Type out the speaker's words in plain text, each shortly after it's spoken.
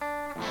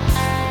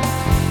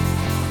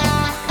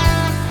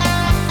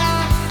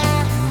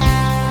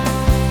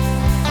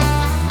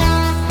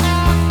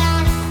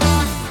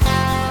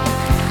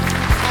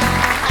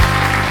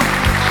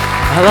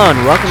Hello and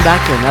welcome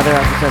back to another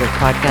episode of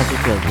Podcast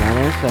with Kids. My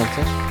name is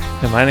Spencer.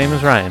 And my name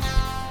is Ryan.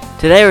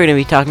 Today we're going to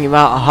be talking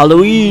about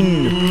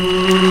Halloween.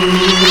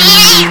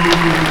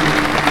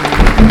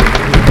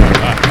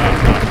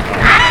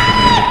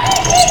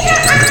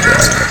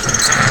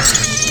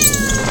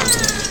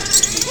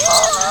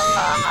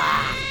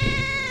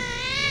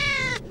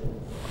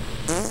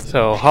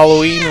 So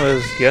Halloween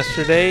was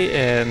yesterday,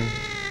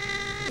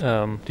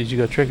 and did you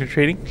go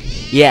trick-or-treating?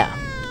 Yeah.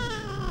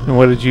 And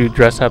what did you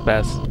dress up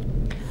as?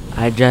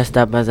 I dressed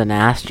up as an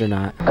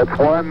astronaut.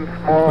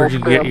 Where'd you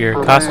get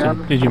your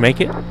costume? Did you make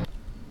it?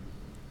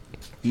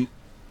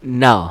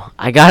 No,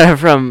 I got it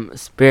from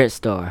Spirit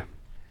Store.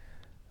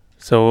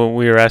 So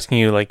we were asking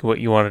you like what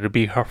you wanted to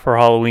be for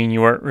Halloween.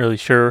 You weren't really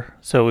sure,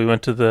 so we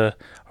went to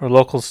our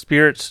local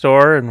Spirit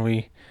Store and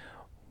we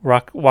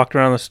walked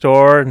around the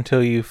store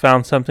until you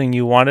found something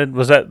you wanted.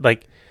 Was that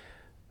like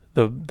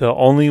the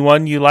only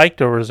one you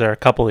liked, or was there a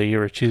couple that you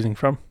were choosing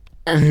from?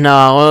 No,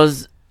 I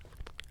was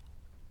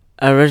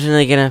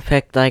originally gonna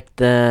pick like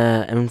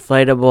the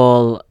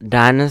inflatable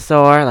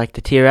dinosaur, like the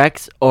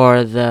T-Rex,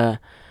 or the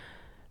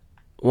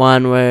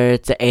one where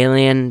it's an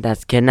alien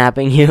that's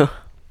kidnapping you.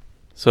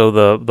 So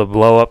the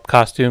blow up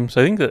costumes.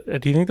 Do you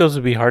think those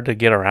would be hard to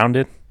get around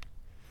in?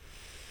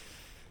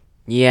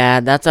 Yeah,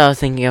 that's what I was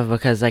thinking of,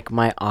 because like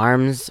my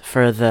arms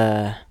for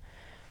the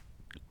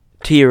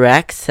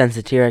T-Rex, since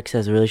the T-Rex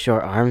has really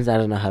short arms, I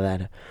don't know how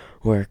that'd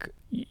work.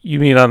 You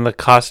mean on the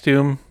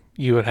costume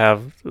you would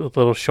have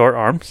little short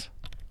arms?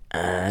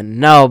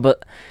 No,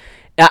 but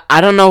I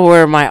don't know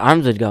where my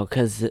arms would go,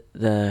 because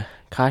the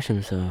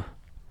costume's so...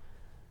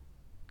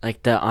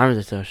 Like, the arms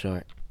are so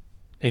short.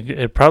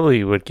 It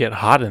probably would get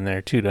hot in there,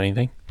 too, don't you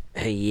think?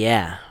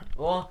 Yeah.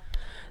 Well,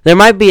 there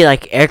might be,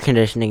 like, air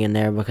conditioning in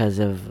there because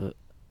of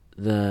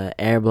the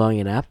air blowing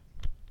it up.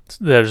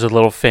 There's a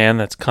little fan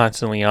that's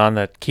constantly on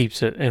that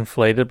keeps it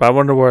inflated, but I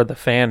wonder where the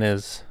fan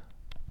is.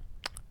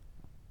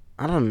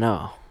 I don't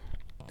know.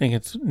 I think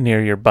it's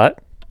near your butt.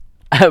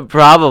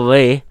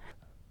 Probably.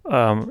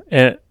 And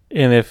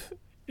if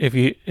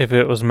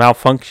it was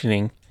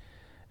malfunctioning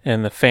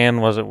and the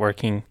fan wasn't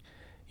working,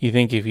 you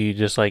think if you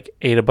just like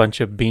ate a bunch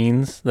of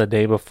beans the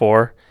day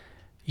before,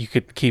 you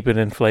could keep it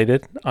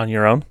inflated on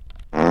your own?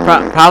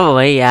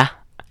 Probably, yeah.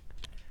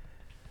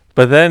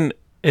 But then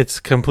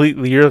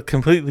you're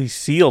completely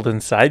sealed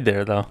inside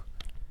there, though.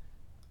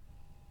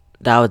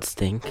 That would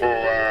stink.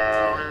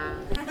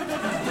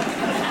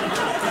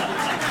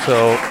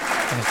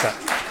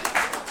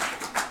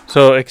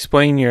 So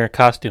explain your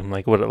costume,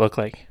 like what it looked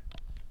like.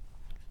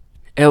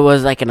 It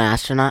was like an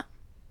astronaut.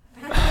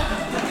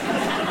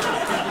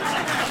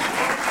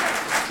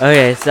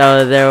 Okay,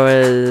 so there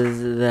was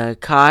the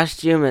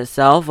costume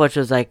itself, which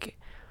was like,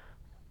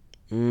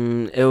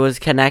 it was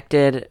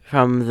connected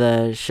from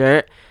the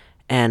shirt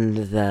and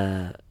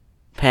the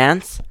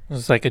pants. It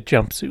was like a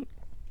jumpsuit.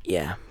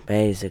 Yeah,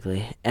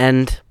 basically.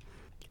 And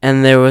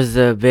there was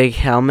a big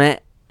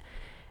helmet,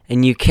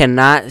 and you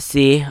cannot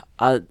see...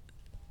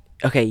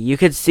 okay, you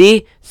could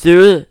see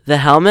through the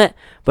helmet,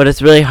 but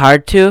it's really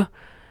hard to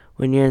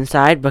when you're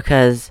inside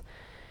because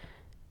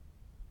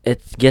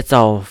it gets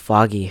all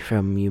foggy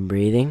from you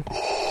breathing.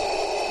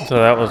 So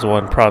that was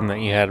one problem that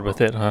you had with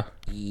it, huh?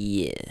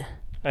 Yeah.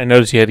 I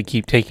noticed you had to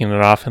keep taking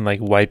it off and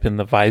like wiping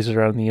the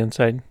visor on the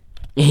inside.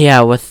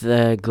 Yeah, with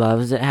the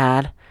gloves it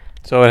had.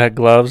 So it had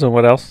gloves, and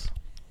what else?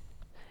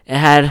 It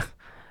had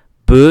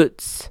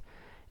boots,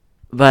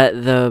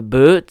 but the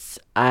boots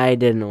I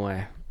didn't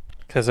wear.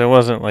 Because it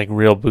wasn't like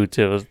real boots.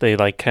 They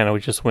like kind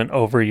of just went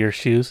over your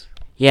shoes.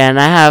 Yeah, and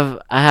I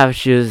have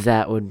shoes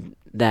that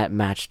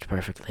matched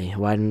perfectly.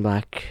 White and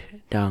black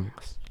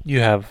dunks.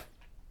 You have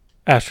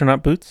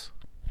astronaut boots?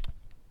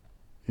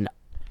 No.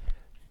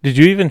 Did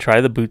you even try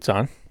the boots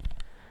on?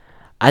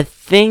 I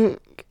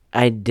think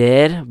I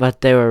did, but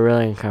they were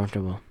really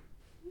uncomfortable.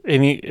 Was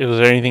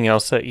there anything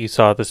else that you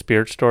saw at the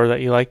Spirit Store that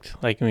you liked?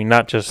 Like, I mean,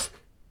 not just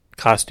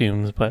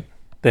costumes, but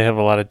they have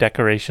a lot of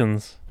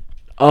decorations.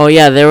 Oh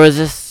yeah, there was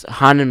this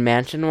Haunted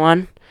Mansion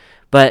one,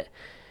 but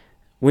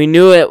we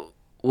knew it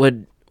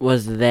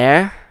was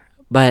there,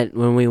 but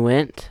when we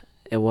went,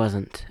 it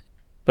wasn't.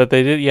 But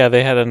they did, yeah,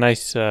 they had a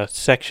nice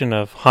section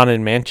of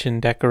Haunted Mansion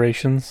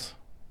decorations.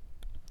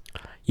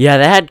 Yeah,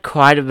 they had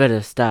quite a bit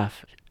of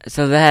stuff.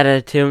 So they had a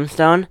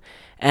tombstone,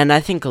 and I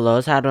think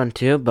Lowe's had one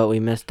too, but we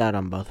missed out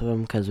on both of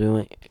them because we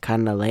went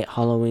kind of late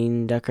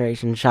Halloween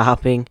decoration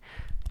shopping.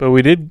 But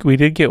we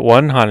did get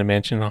one Haunted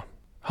Mansion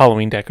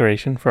Halloween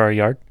decoration for our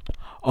yard.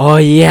 Oh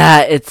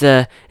yeah, it's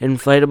a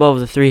inflatable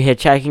of the 3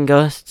 hitchhiking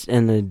ghosts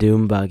and the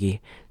Doom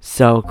buggy.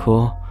 So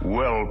cool.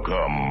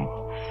 Welcome,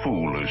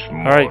 foolish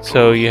mortals. All right,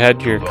 so you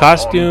had your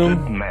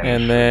costume,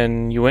 and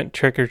then you went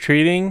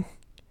trick-or-treating.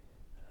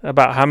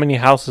 About how many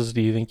houses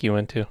do you think you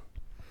went to?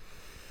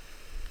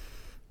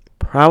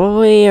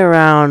 Probably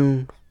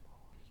around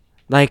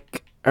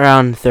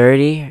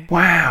 30.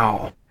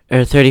 Wow.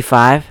 Or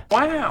 35.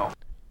 Wow.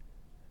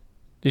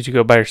 Did you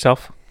go by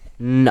yourself?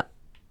 No.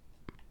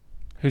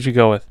 Who'd you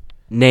go with?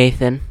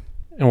 Nathan.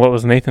 And what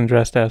was Nathan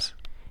dressed as?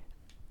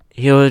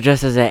 He was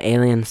dressed as an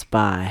alien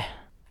spy.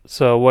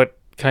 So what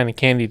kind of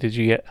candy did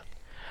you get?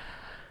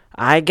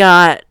 I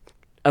got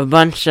a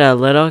bunch of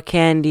little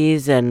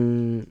candies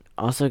and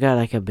also got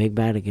like a big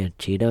bag of good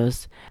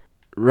Cheetos.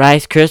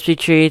 Rice Krispie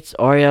Treats,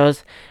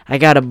 Oreos. I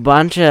got a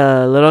bunch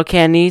of little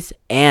candies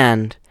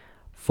and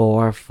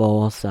 4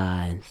 full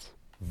size.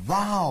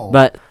 Wow.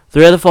 But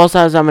 3 of the full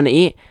size I'm going to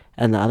eat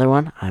and the other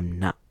one I'm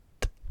not.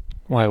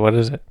 Why? What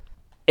is it?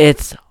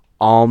 It's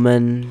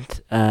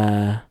almond,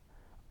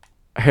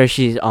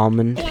 Hershey's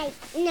almond.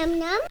 Num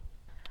num.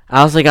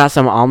 I also got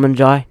some Almond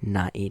Joy.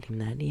 Not eating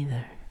that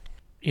either.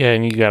 Yeah,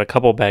 and you got a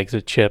couple bags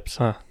of chips,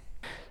 huh?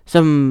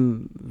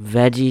 Some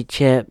veggie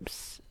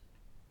chips.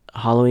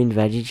 Halloween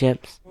veggie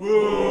chips.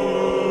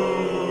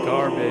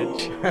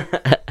 Garbage.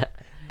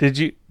 Did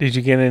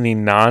you get any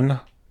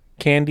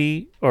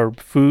non-candy or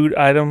food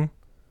item?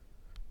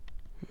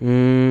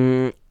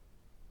 No,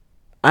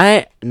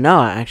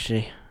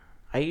 actually.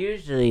 I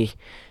usually...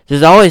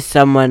 There's always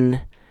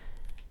someone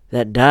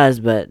that does,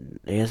 but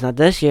I guess not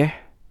this year.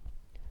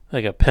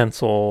 Like a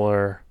pencil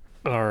or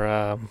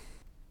a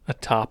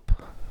top.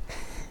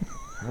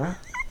 Huh?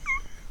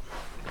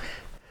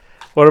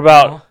 What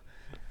about...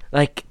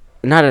 Like,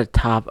 not a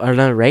top, or an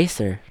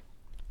eraser.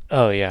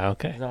 Oh, yeah,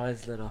 okay. There's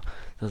always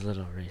those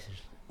little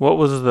erasers. What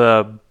was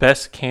the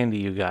best candy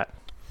you got?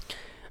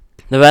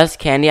 The best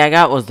candy I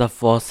got was the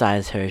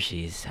full-size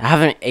Hershey's. I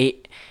haven't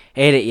ate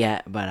it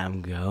yet, but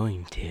I'm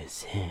going to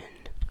soon.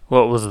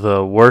 What was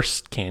the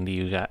worst candy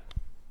you got?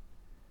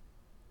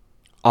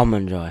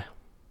 Almond Joy.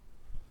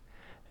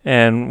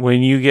 And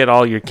when you get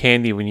all your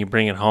candy, when you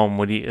bring it home,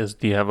 do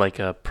you have like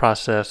a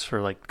process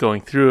for like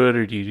going through it,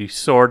 or do you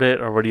sort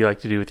it, or what do you like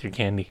to do with your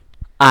candy?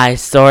 I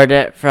sort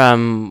it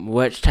from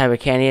which type of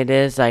candy it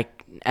is,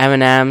 like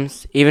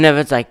M&Ms. Even if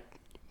it's like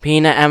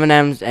peanut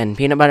M&Ms and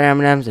peanut butter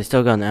M&Ms, they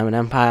still go in the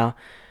M&M pile,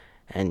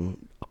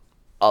 and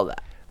all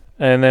that.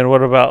 And then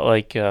what about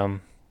like, did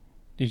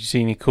you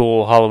see any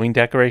cool Halloween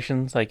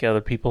decorations, like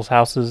other people's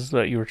houses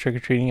that you were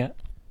trick-or-treating at?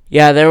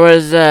 Yeah, there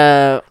was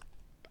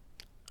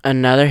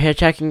another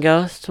hitchhiking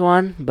ghost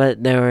one,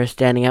 but they were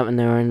standing up and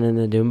they were in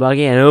the doom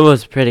buggy, and it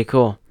was pretty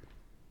cool.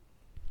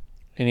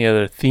 Any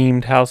other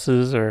themed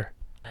houses or?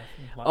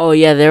 Oh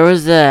yeah, there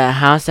was a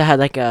house that had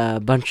like a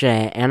bunch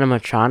of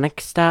animatronic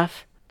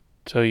stuff.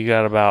 So you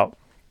got about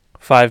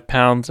 5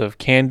 pounds of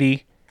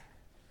candy,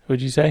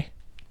 would you say?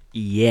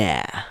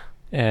 Yeah.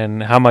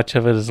 And how much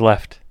of it is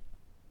left?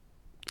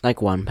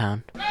 Like 1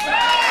 pound.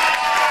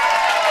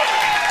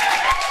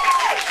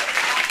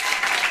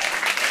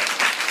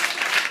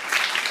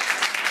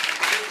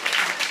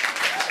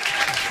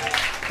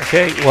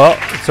 Okay, well,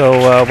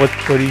 so what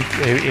do you,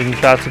 any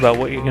thoughts about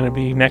what you're going to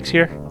be next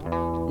year?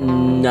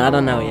 I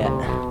don't know yet.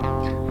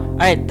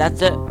 Alright,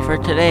 that's it for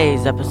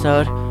today's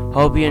episode.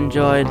 Hope you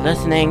enjoyed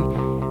listening.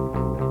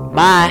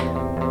 Bye.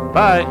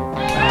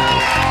 Bye.